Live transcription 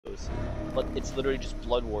but it's literally just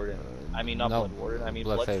Blood Warden. I mean, not no, Blood Warden. I mean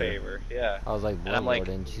Blood Blood Favor. Favor. Yeah. I was like, And Blood I'm like,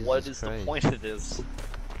 Warden, Jesus what is Christ. the point of this?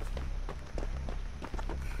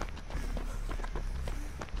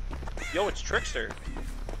 Yo, it's Trickster.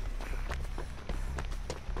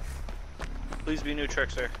 Please be new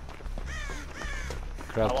Trickster.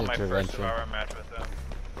 I Corrupt want my first Intervention. Survivor match with him.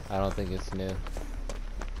 I don't think it's new.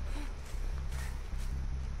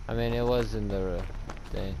 I mean, it was in the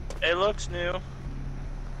thing. It looks new.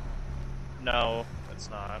 No, it's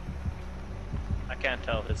not. I can't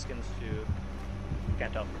tell. His skin's too.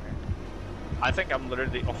 Can't tell from here. I think I'm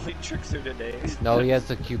literally the only Trickster today. No, he has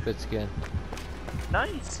the Cupid skin.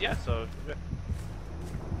 Nice. Yeah. So.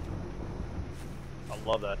 I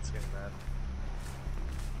love that skin, man.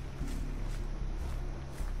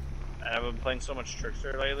 And I've been playing so much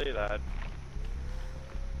Trickster lately that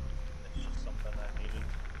it's just something I needed.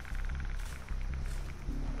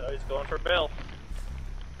 So he's going for Bill.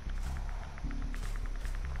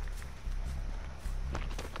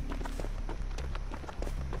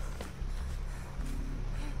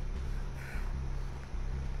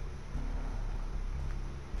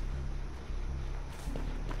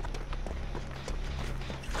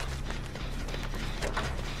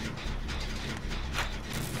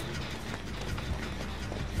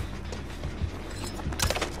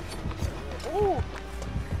 Ooh.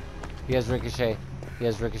 He has Ricochet. He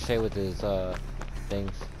has Ricochet with his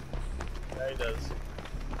things. Yeah, he does.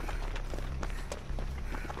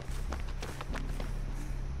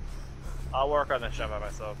 I'll work on this shot by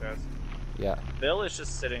myself, guys. Yeah. Bill is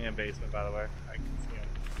just sitting in basement, by the way. I can see him.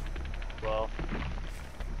 Well.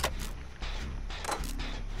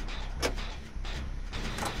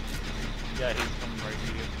 Yeah, he's coming right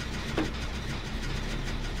to you.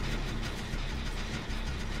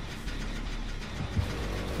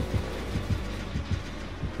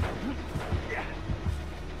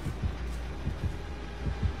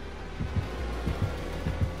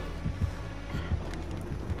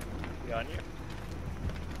 He on you?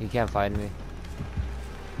 He can't find me.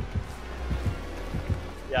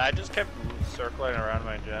 Yeah, I just kept circling around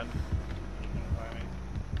my gen. He couldn't find me.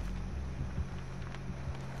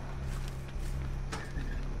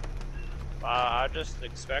 I just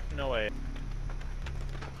expect no way.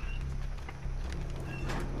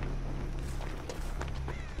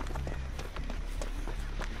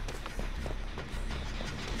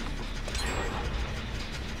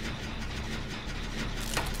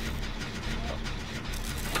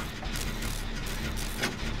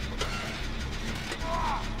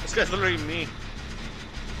 This guy's literally me.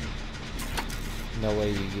 No way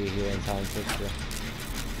you get here in time, Trickster.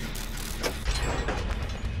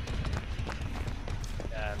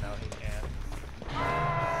 Yeah, no, he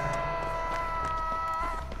can't.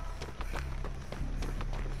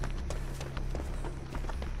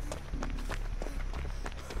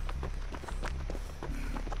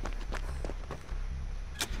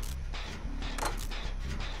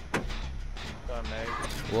 Done, Meg.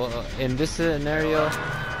 Well, in this scenario, No.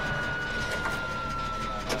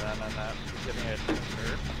 He's giving it a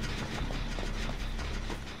hurt.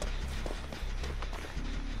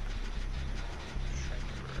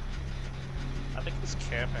 I think he's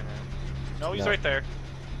camping it. No, he's No. right there.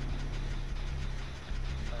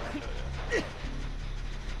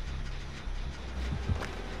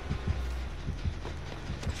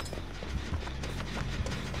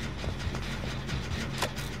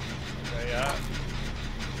 Okay, yeah.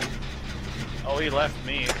 Oh, he left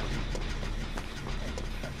me.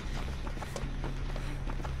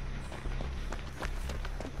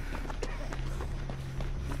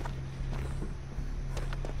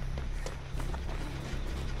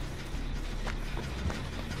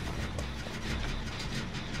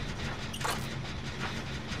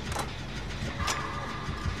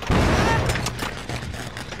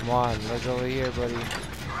 come on, let's over here, buddy.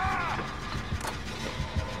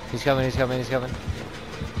 He's coming, he's coming, he's coming.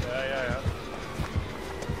 Yeah.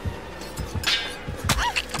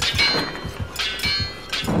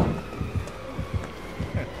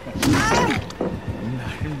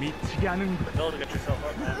 날 믿지 않은 Bill, to get yourself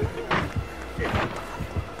up, man.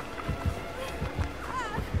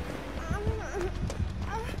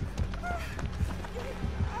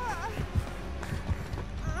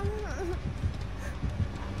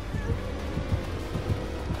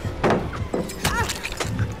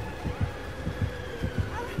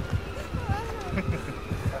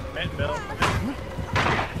 Commit, Bill.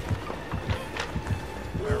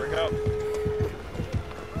 There we go.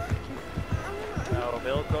 Now,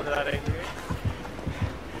 Bill, go to that AV.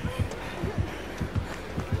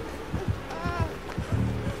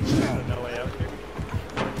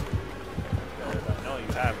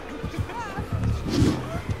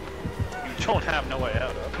 don't have no way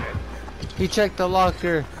out. Okay. He checked the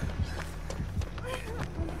locker.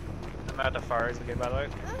 I'm at the fires again, by the way.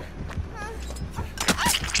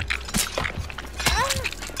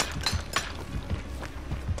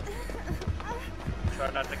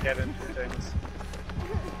 Try not to get into things.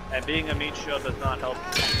 And being a meat shield does not help.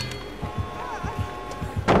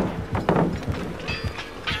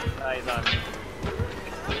 He's on me.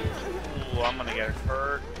 Ooh, I'm gonna get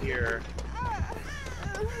hurt here.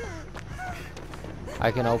 I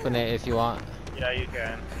can open it if you want. Yeah, you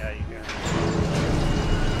can. Yeah, you can.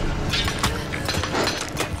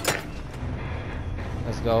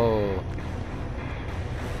 Let's go.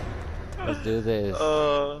 Let's do this.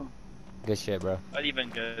 Good shit, bro. Not even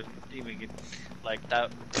good. Not even good. Like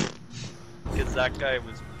that. Because that guy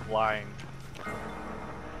was blind.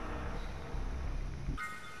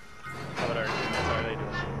 What are they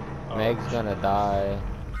doing? Oh, Meg's gonna die.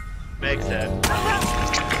 Meg's dead.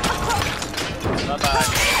 Bye bye.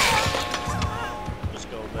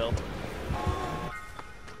 Just go, Bill.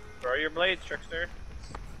 Throw your blades, Trickster.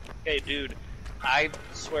 Okay, dude. I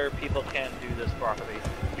swear people can't do this properly.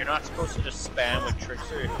 You're not supposed to just spam with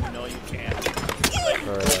Trickster if you know you can't. Like,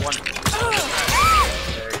 one.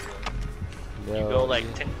 There you go. You go like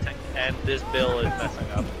tink tink, and this Bill is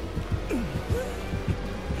messing up.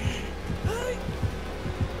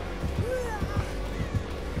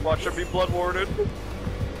 Watch her be blood warded. You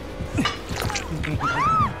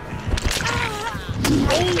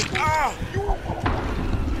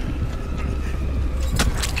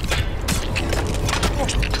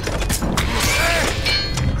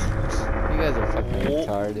guys are fucking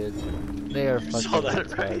retarded. They are fucking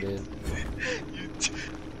retarded.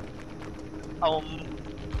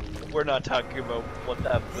 We're not talking about what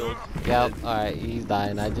that build. Yep, alright, he's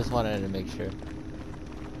dying. I just wanted to make sure.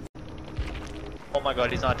 Oh my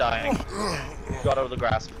god, he's not dying. He got out of the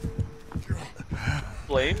grasp.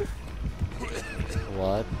 Blame?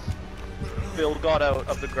 What? Bill got out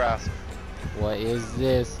of the grasp. What is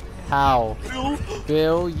this? How?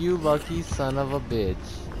 Bill, you lucky son of a bitch.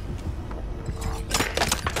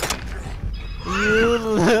 You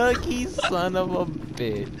lucky son of a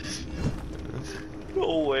bitch.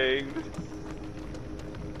 No way.